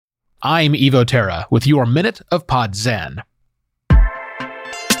I'm Evo Terra with your Minute of Pod Zen.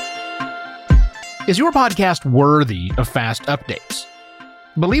 Is your podcast worthy of fast updates?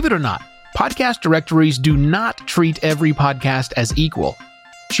 Believe it or not, podcast directories do not treat every podcast as equal,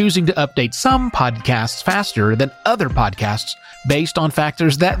 choosing to update some podcasts faster than other podcasts based on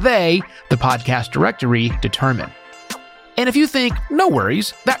factors that they, the podcast directory, determine. And if you think, no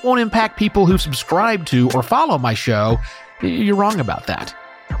worries, that won't impact people who subscribe to or follow my show, you're wrong about that.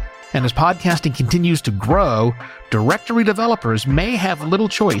 And as podcasting continues to grow, directory developers may have little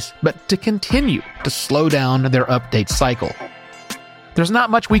choice but to continue to slow down their update cycle. There's not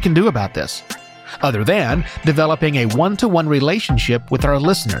much we can do about this, other than developing a one-to-one relationship with our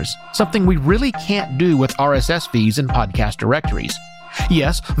listeners, something we really can't do with RSS feeds and podcast directories.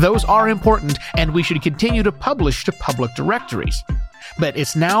 Yes, those are important, and we should continue to publish to public directories. But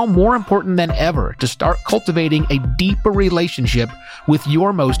it's now more important than ever to start cultivating a deeper relationship with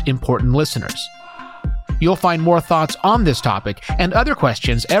your most important listeners. You'll find more thoughts on this topic and other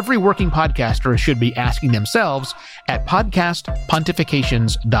questions every working podcaster should be asking themselves at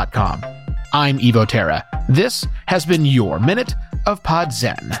podcastpontifications.com. I'm Evo Terra. This has been your Minute of Pod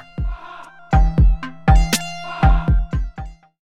Zen.